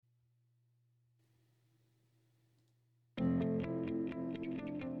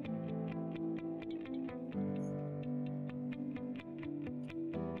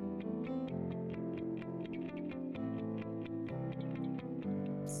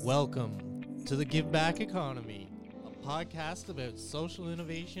Welcome to the Give Back Economy, a podcast about social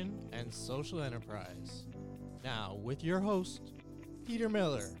innovation and social enterprise. Now, with your host, Peter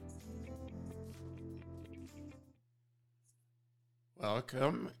Miller.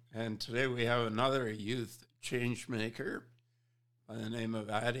 Welcome, and today we have another youth change maker by the name of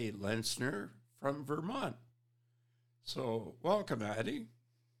Addie Lenzner from Vermont. So, welcome, Addie.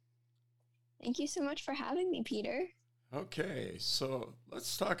 Thank you so much for having me, Peter. Okay, so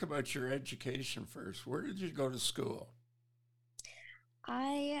let's talk about your education first. Where did you go to school?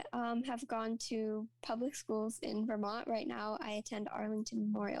 I have gone to public schools in Vermont. Right now, I attend Arlington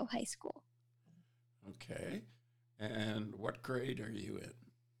Memorial High School. Okay, and what grade are you in?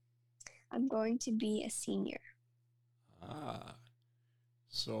 I'm going to be a senior.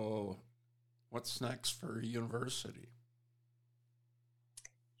 So what's next for university?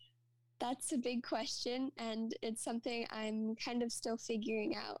 That's a big question, and it's something I'm kind of still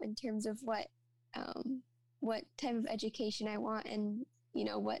figuring out in terms of what type of education I want and, you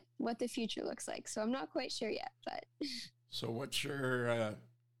know, what the future looks like. So I'm not quite sure yet, but. So what's your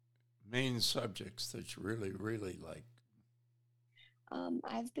main subjects that you really, really like?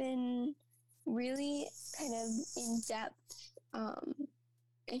 I've been really kind of in-depth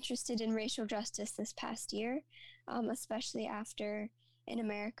interested in racial justice this past year, especially after in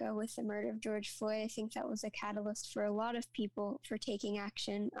America with the murder of George Floyd. I think that was a catalyst for a lot of people for taking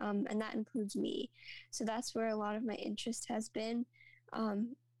action, and that includes me. So that's where a lot of my interest has been,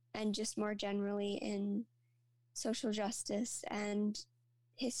 and just more generally in social justice and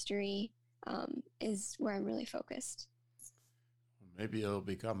history is where I'm really focused. Maybe you'll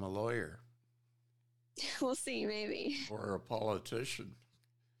become a lawyer. We'll see, maybe. Or a politician.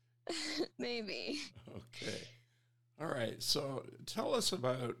 Maybe. Okay. All right. So tell us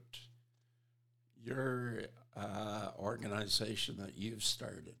about your organization that you've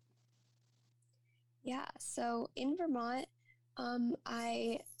started. Yeah. So in Vermont,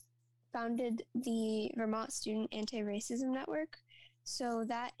 I founded the Vermont Student Anti-Racism Network. So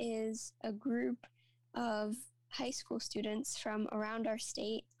that is a group of high school students from around our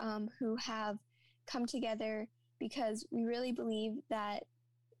state who have come together because we really believe that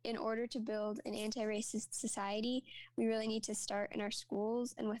in order to build an anti-racist society, we really need to start in our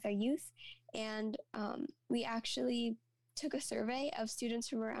schools and with our youth. And we actually took a survey of students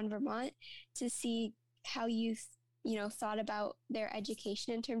from around Vermont to see how youth, thought about their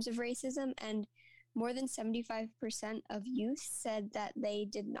education in terms of racism. And more than 75% of youth said that they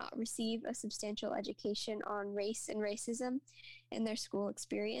did not receive a substantial education on race and racism in their school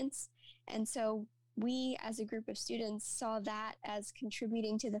experience. And so we, as a group of students, saw that as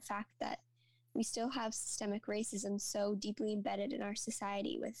contributing to the fact that we still have systemic racism so deeply embedded in our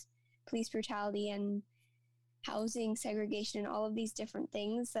society with police brutality and housing segregation and all of these different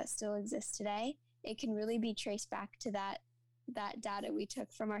things that still exist today. It can really be traced back to that data we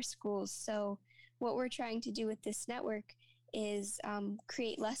took from our schools. So what we're trying to do with this network is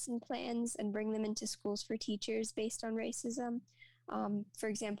create lesson plans and bring them into schools for teachers based on racism. For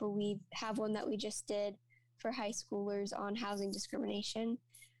example, we have one that we just did for high schoolers on housing discrimination.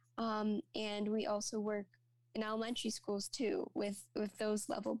 And we also work in elementary schools too with those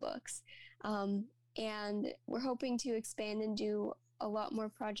level books. And we're hoping to expand and do a lot more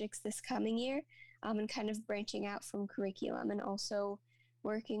projects this coming year, and kind of branching out from curriculum and also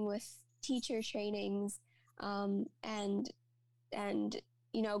working with teacher trainings, and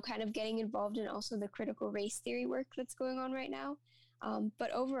kind of getting involved in also the critical race theory work that's going on right now.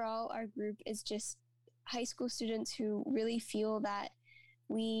 But overall, our group is just high school students who really feel that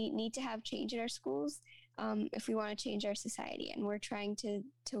we need to have change in our schools if we want to change our society, and we're trying to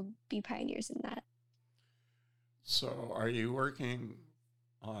be pioneers in that. So are you working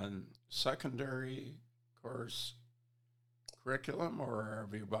on secondary course curriculum, or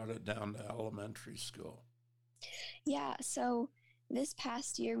have you brought it down to elementary school? Yeah, so this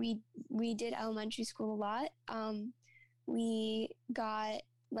past year we did elementary school a lot. We got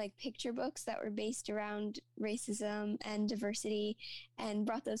like picture books that were based around racism and diversity and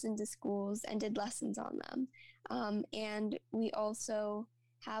brought those into schools and did lessons on them. And we also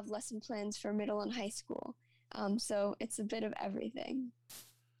have lesson plans for middle and high school. So it's a bit of everything.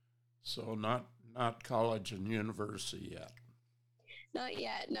 So not college and university yet? Not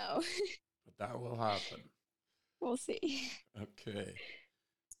yet, no. But that will happen. We'll see. Okay.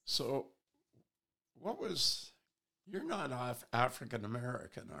 So you're not African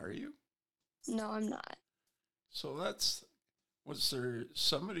American, are you? No, I'm not. So was there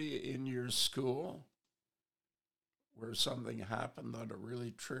somebody in your school where something happened that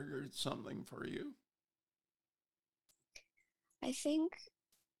really triggered something for you? I think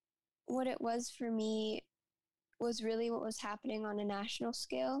what it was for me was really what was happening on a national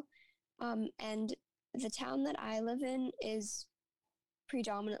scale. And the town that I live in is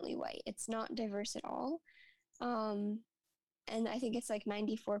predominantly white. It's not diverse at all. And I think it's like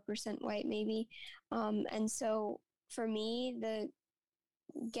 94% white, maybe. And so for me, the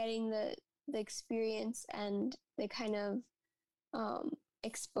getting the experience and the kind of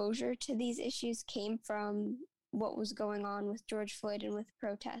exposure to these issues came from what was going on with George Floyd and with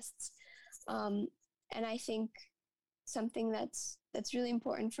protests. And I think something that's really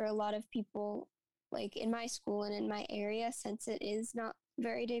important for a lot of people, like in my school and in my area, since it is not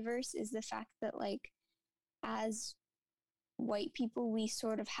very diverse, is the fact that like as white people, we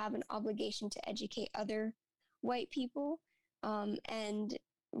sort of have an obligation to educate other white people, and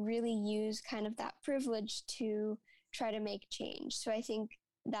really use kind of that privilege to try to make change. So I think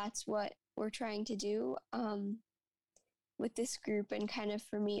that's what we're trying to do with this group. And kind of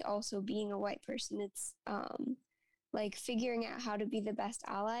for me, also being a white person, it's like figuring out how to be the best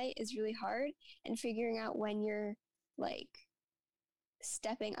ally is really hard, and figuring out when you're like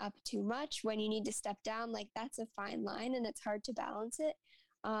stepping up too much, when you need to step down, like that's a fine line and it's hard to balance it.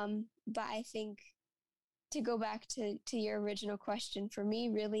 But I think to go back to your original question, for me,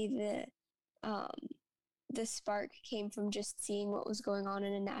 really the spark came from just seeing what was going on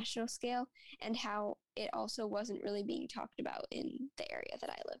in a national scale and how it also wasn't really being talked about in the area that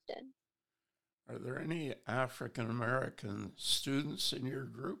I lived in. Are there any African American students in your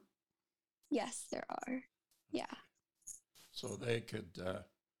group? Yes, there are. Yeah. So they could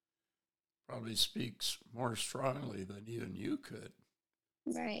probably speak more strongly than even you could.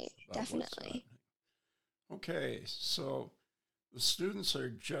 Right, definitely. Okay, so the students are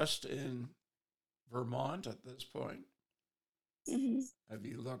just in Vermont at this point. Mm-hmm. Have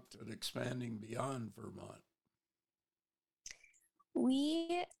you looked at expanding beyond Vermont?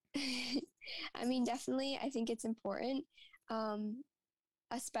 I mean, definitely, I think it's important,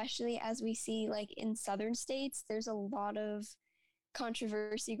 especially as we see, like in southern states, there's a lot of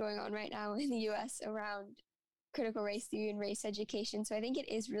controversy going on right now in the US around critical race theory and race education. So I think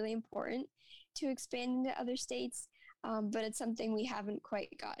it is really important to expand into other states, but it's something we haven't quite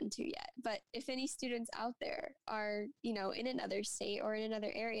gotten to yet. But if any students out there are, in another state or in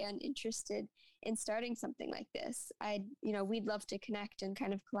another area and interested in starting something like this, we'd love to connect and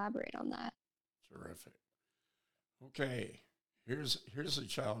kind of collaborate on that. Terrific. Okay, here's a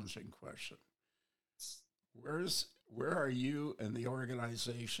challenging question. Where are you and the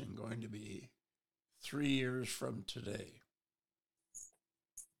organization going to be 3 years from today?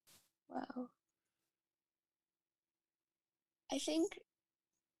 Wow. I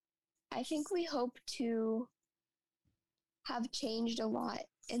think we hope to have changed a lot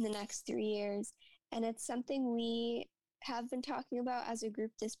in the next 3 years, and it's something we have been talking about as a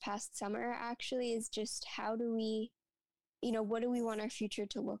group this past summer, actually, is just how do we, what do we want our future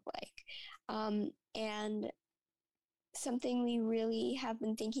to look like? And something we really have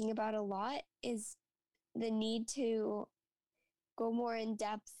been thinking about a lot is the need to go more in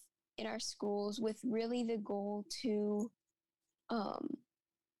depth in our schools with really the goal to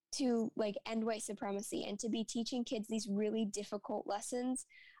like end white supremacy and to be teaching kids these really difficult lessons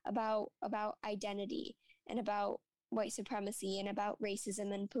about identity and about white supremacy and about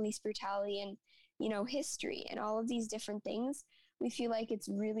racism and police brutality and history and all of these different things. We feel like it's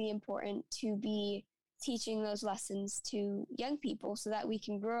really important to be teaching those lessons to young people so that we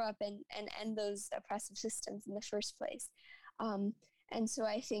can grow up and end those oppressive systems in the first place. And so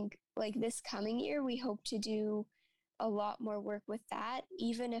I think like this coming year, we hope to do a lot more work with that,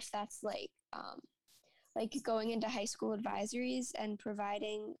 even if that's like going into high school advisories and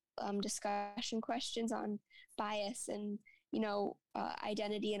providing discussion questions on bias and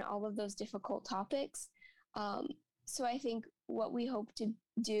identity and all of those difficult topics. So I think what we hope to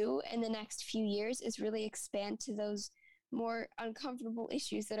do in the next few years is really expand to those more uncomfortable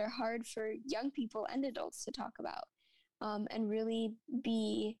issues that are hard for young people and adults to talk about, and really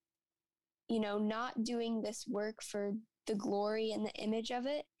be not doing this work for the glory and the image of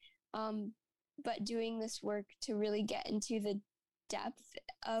it, but doing this work to really get into the depth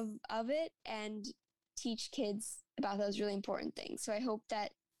of it and teach kids about those really important things. So I hope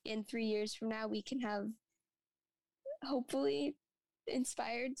that in 3 years from now, we can have hopefully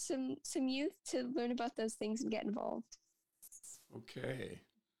inspired some youth to learn about those things and get involved. Okay.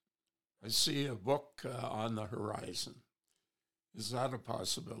 I see a book on the horizon. Is that a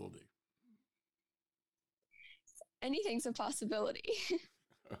possibility? Anything's a possibility.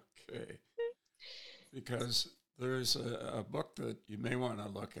 Okay. Because there's a book that you may want to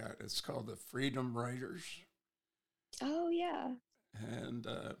look at. It's called The Freedom Writers. Oh, yeah. And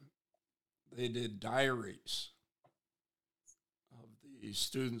they did diaries of the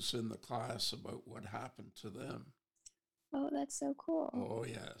students in the class about what happened to them. Oh, that's so cool. Oh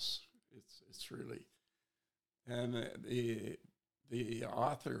yes, it's really, and the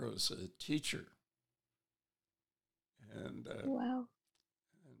author was a teacher, and Wow.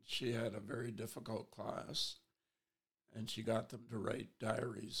 and she had a very difficult class, and she got them to write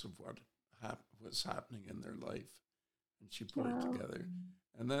diaries of what was happening in their life, and she put it Wow. together,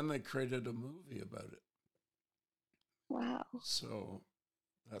 and then they created a movie about it. Wow. So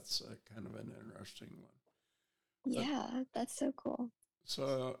that's a kind of an interesting one. Yeah, that's so cool.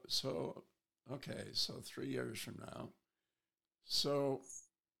 So okay, so 3 years from now. So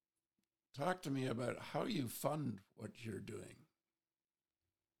talk to me about how you fund what you're doing.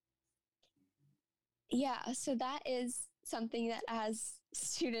 Yeah, so that is something that as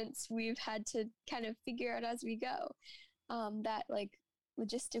students we've had to kind of figure out as we go. That like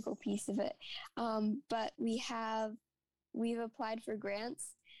logistical piece of it. But we've applied for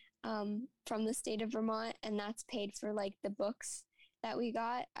grants from the state of Vermont, and that's paid for like the books that we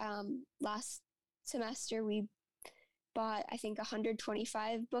got. Last semester, we bought, I think,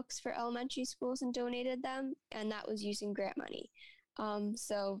 125 books for elementary schools and donated them, and that was using grant money.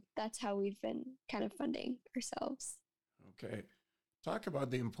 So that's how we've been kind of funding ourselves. Okay. Talk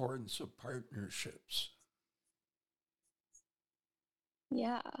about the importance of partnerships.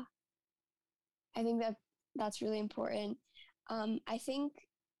 Yeah, I think that's really important. I think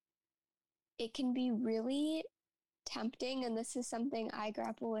it can be really tempting, and this is something I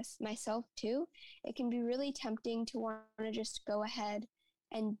grapple with myself too. It can be really tempting to want to just go ahead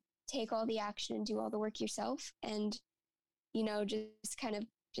and take all the action and do all the work yourself, and just kind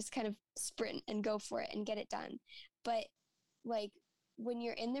of sprint and go for it and get it done. But like when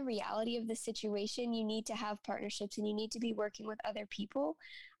you're in the reality of the situation, you need to have partnerships and you need to be working with other people,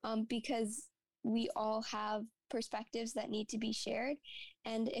 because we all have perspectives that need to be shared.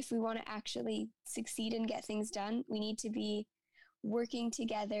 And if we want to actually succeed and get things done, we need to be working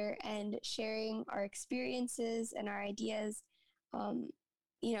together and sharing our experiences and our ideas.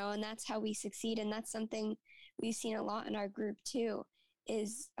 And that's how we succeed. And that's something we've seen a lot in our group too,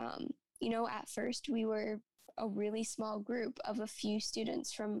 is, at first we were a really small group of a few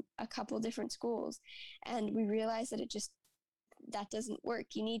students from a couple different schools. And we realized that doesn't work.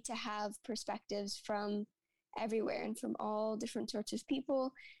 You need to have perspectives from everywhere and from all different sorts of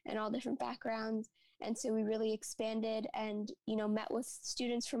people and all different backgrounds. And so we really expanded and, met with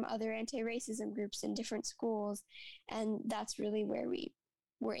students from other anti-racism groups in different schools. And that's really where we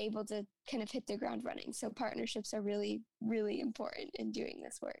were able to kind of hit the ground running. So partnerships are really, really important in doing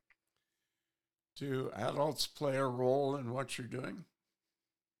this work. Do adults play a role in what you're doing?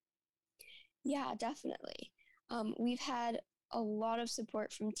 Yeah, definitely. We've had a lot of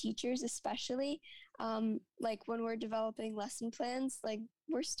support from teachers, especially like when we're developing lesson plans. Like,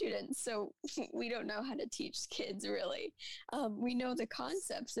 we're students, so we don't know how to teach kids really. We know the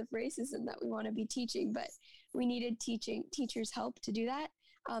concepts of racism that we want to be teaching, but we needed teachers' help to do that.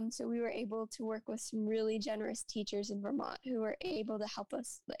 So we were able to work with some really generous teachers in Vermont who were able to help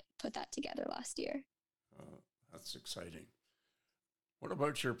us put that together last year. That's exciting. What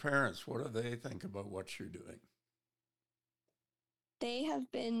about your parents? What do they think about what you're doing? They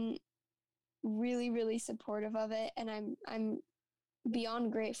have been really, really supportive of it, and I'm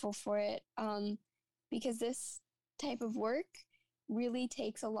beyond grateful for it, because this type of work really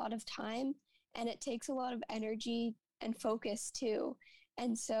takes a lot of time, and it takes a lot of energy and focus too.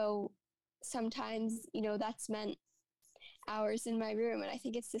 And so sometimes, that's meant hours in my room. And I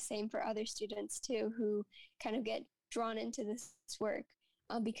think it's the same for other students too, who kind of get drawn into this work,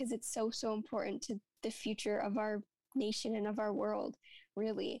 because it's so, so important to the future of our nation and of our world,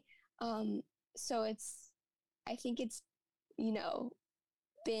 really. So I think it's,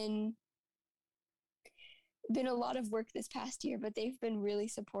 been a lot of work this past year, but they've been really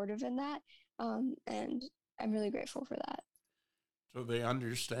supportive in that. And I'm really grateful for that. Do they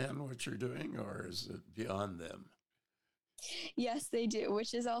understand what you're doing, or is it beyond them? Yes, they do,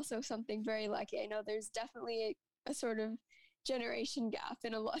 which is also something very lucky. I know there's definitely a sort of generation gap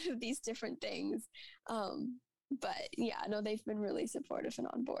in a lot of these different things. But yeah, no, they've been really supportive and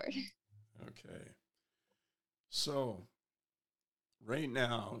on board. Okay. So right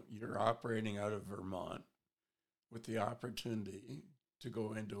now you're operating out of Vermont with the opportunity to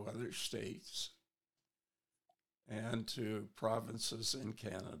go into other states and to provinces in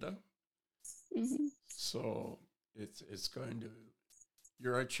Canada. Mm-hmm. So it's going to,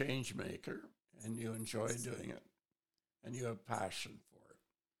 you're a change maker and you enjoy doing it and you have passion for it.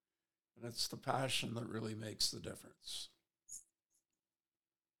 And it's the passion that really makes the difference.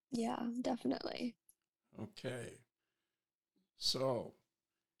 Yeah, definitely. Okay. So,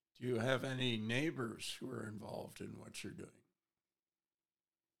 do you have any neighbors who are involved in what you're doing?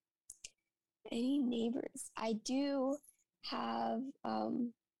 Any neighbors? I do have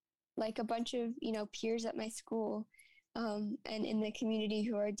like a bunch of, peers at my school and in the community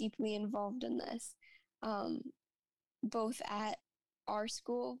who are deeply involved in this, um, both at our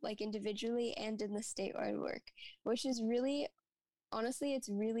school, like individually, and in the statewide work, which is really, honestly, it's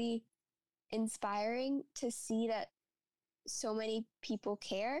really inspiring to see that so many people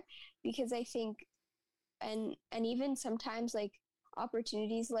care, because I think, and even sometimes like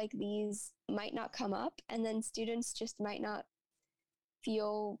opportunities like these might not come up, and then students just might not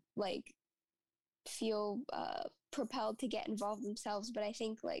feel like feel propelled to get involved themselves. But I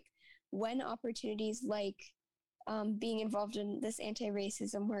think like when opportunities like being involved in this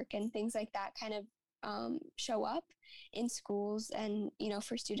anti-racism work and things like that kind of show up in schools and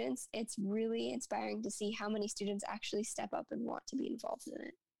for students, it's really inspiring to see how many students actually step up and want to be involved in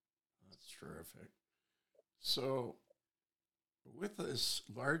it. That's terrific. So, with this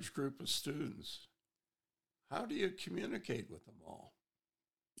large group of students, how do you communicate with them all?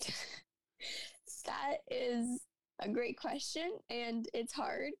 That is a great question, and it's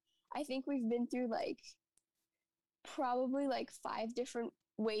hard. I think we've been through like probably like 5 different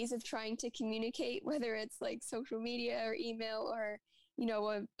ways of trying to communicate, whether it's like social media or email or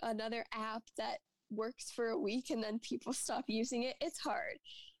another app that works for a week and then people stop using it. It's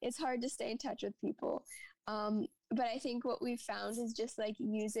hard to stay in touch with people, but I think what we've found is just like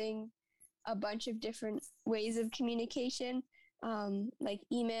using a bunch of different ways of communication, like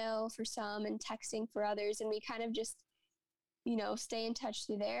email for some and texting for others, and we kind of just stay in touch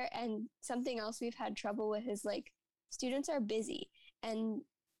through there. And something else we've had trouble with is like students are busy, and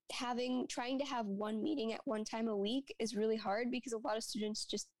trying to have one meeting at one time a week is really hard, because a lot of students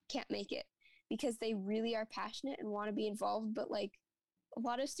just can't make it because they really are passionate and want to be involved, but like a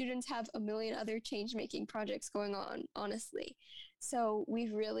lot of students have a million other change making projects going on, honestly. So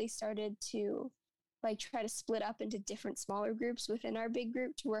we've really started to like try to split up into different smaller groups within our big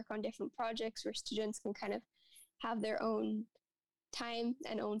group to work on different projects where students can kind of have their own time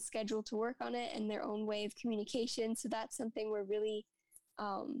and own schedule to work on it and their own way of communication. So that's something we're really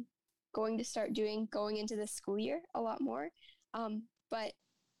um, going to start doing going into the school year a lot more. But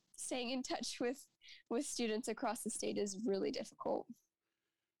staying in touch with students across the state is really difficult.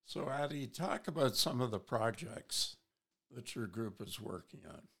 So, Addie, talk about some of the projects that your group is working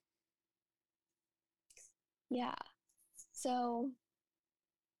on. Yeah. So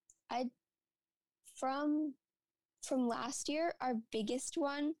I from from last year, our biggest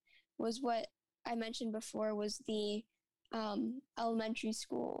one was what I mentioned before, was the elementary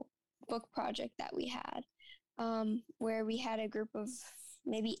school book project that we had, where we had a group of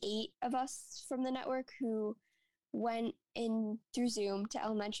maybe 8 of us from the network who went in through Zoom to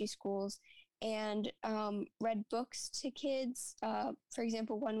elementary schools and read books to kids. For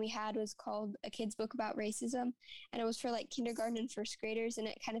example, one we had was called A Kid's Book About Racism, and it was for like kindergarten and first graders, and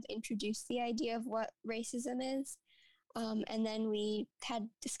it kind of introduced the idea of what racism is. And then we had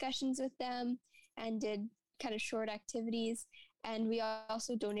discussions with them and did kind of short activities. And we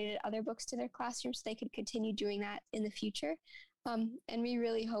also donated other books to their classrooms so they could continue doing that in the future. And we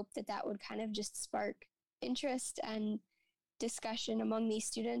really hope that that would kind of just spark interest and discussion among these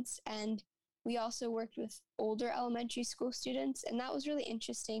students. And we also worked with older elementary school students. And that was really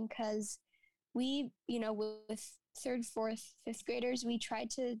interesting because we, with third, fourth, fifth graders, we tried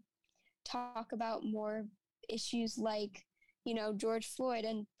to talk about more issues like, George Floyd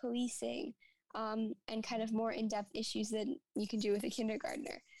and policing, and kind of more in-depth issues than you can do with a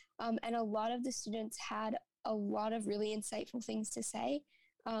kindergartner. And a lot of the students had a lot of really insightful things to say,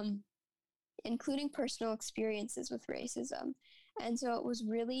 including personal experiences with racism. And so it was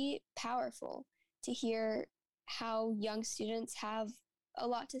really powerful to hear how young students have a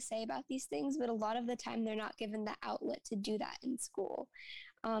lot to say about these things, but a lot of the time they're not given the outlet to do that in school.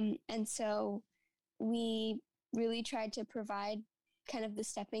 And so we really tried to provide kind of the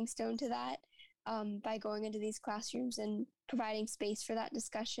stepping stone to that, by going into these classrooms and providing space for that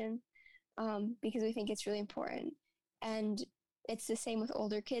discussion, because we think it's really important. And it's the same with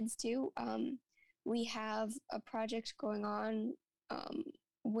older kids too. We have a project going on,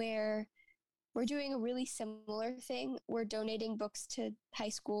 where we're doing a really similar thing. We're donating books to high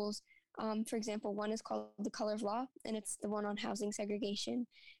schools. For example, one is called The Color of Law, and it's the one on housing segregation.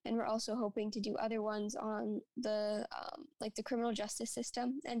 And we're also hoping to do other ones on the like the criminal justice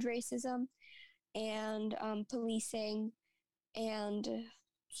system and racism and policing and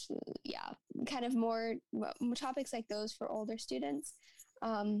yeah, kind of more topics like those for older students.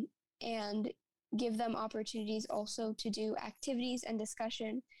 and give them opportunities also to do activities and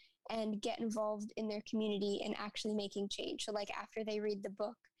discussion and get involved in their community and actually making change. So like after they read the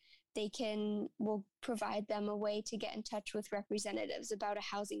book, we'll provide them a way to get in touch with representatives about a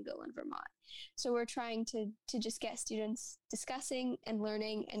housing bill in Vermont. So we're trying to just get students discussing and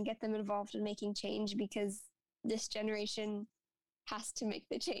learning and get them involved in making change, because this generation has to make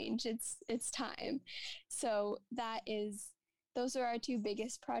the change. It's time. So those are our two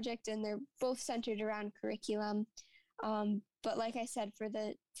biggest projects, and they're both centered around curriculum. But like I said, for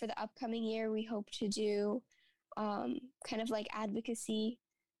the upcoming year, we hope to do kind of like advocacy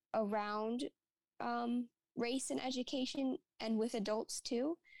around race and education, and with adults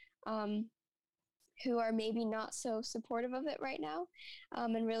too, who are maybe not so supportive of it right now,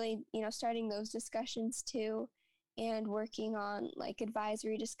 and really, starting those discussions too, and working on like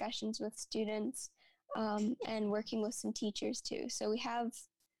advisory discussions with students, and working with some teachers too. So we have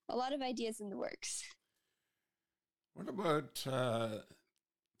a lot of ideas in the works. What about the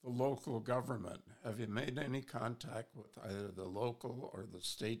local government? Have you made any contact with either the local or the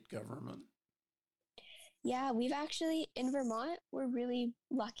state government? Yeah, we've actually, in Vermont, we're really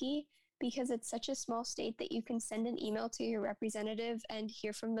lucky because it's such a small state that you can send an email to your representative and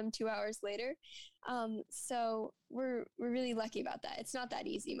hear from them 2 hours later. So we're really lucky about that. It's not that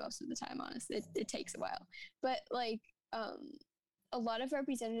easy most of the time, honestly. It takes a while. But like a lot of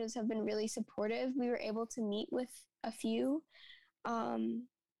representatives have been really supportive. We were able to meet with a few.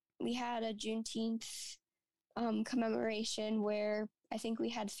 We had a Juneteenth commemoration where I think we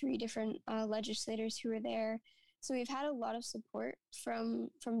had 3 different legislators who were there. So we've had a lot of support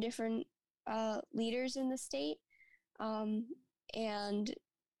from different leaders in the state. And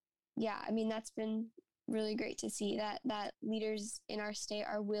yeah, I mean, that's been really great to see that leaders in our state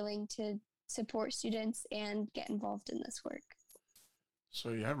are willing to support students and get involved in this work. So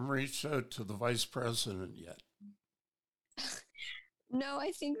you haven't reached out to the vice president yet? No,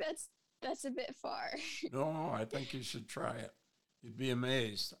 I think that's a bit far. No, I think you should try it. You'd be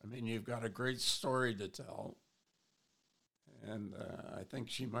amazed. I mean, you've got a great story to tell, and I think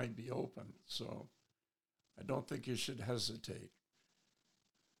she might be open. So I don't think you should hesitate.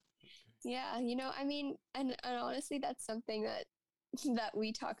 Yeah, I mean, and honestly, that's something that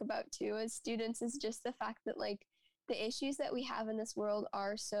we talk about too as students, is just the fact that like the issues that we have in this world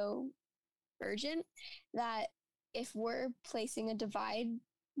are so urgent that if we're placing a divide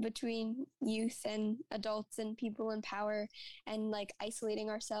between youth and adults and people in power, and like isolating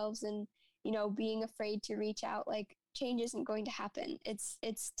ourselves and being afraid to reach out, like change isn't going to happen. It's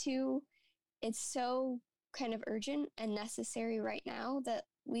so kind of urgent and necessary right now that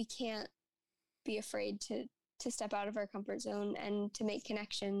we can't be afraid to step out of our comfort zone and to make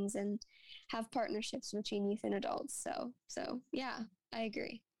connections and have partnerships between youth and adults. So yeah, I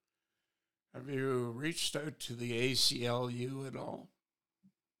agree. Have you reached out to the ACLU at all?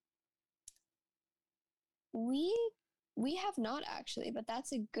 We have not actually, but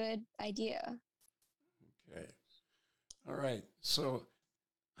that's a good idea. Okay. All right. So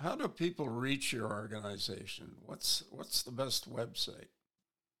how do people reach your organization? What's the best website?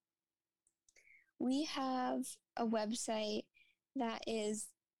 We have a website that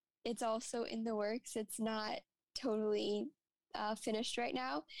it's also in the works. It's not totally finished right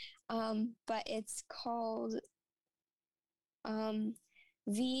now, but it's called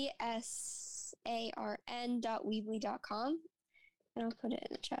vsarn.weebly.com, and I'll put it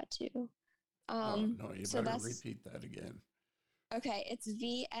in the chat too. No, you better repeat that again. Okay, it's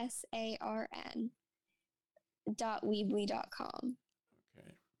vsarn.weebly.com.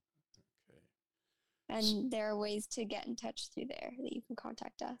 Okay. And there are ways to get in touch through there that you can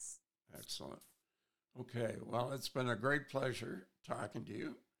contact us. Excellent. Okay, well, it's been a great pleasure talking to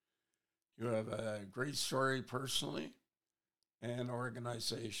you. You have a great story personally and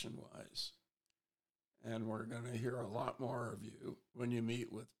organization-wise. And we're going to hear a lot more of you when you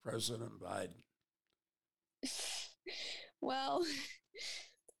meet with President Biden. Well,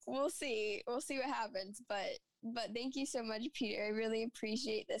 we'll see. We'll see what happens. But thank you so much, Peter. I really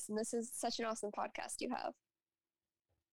appreciate this. And this is such an awesome podcast you have.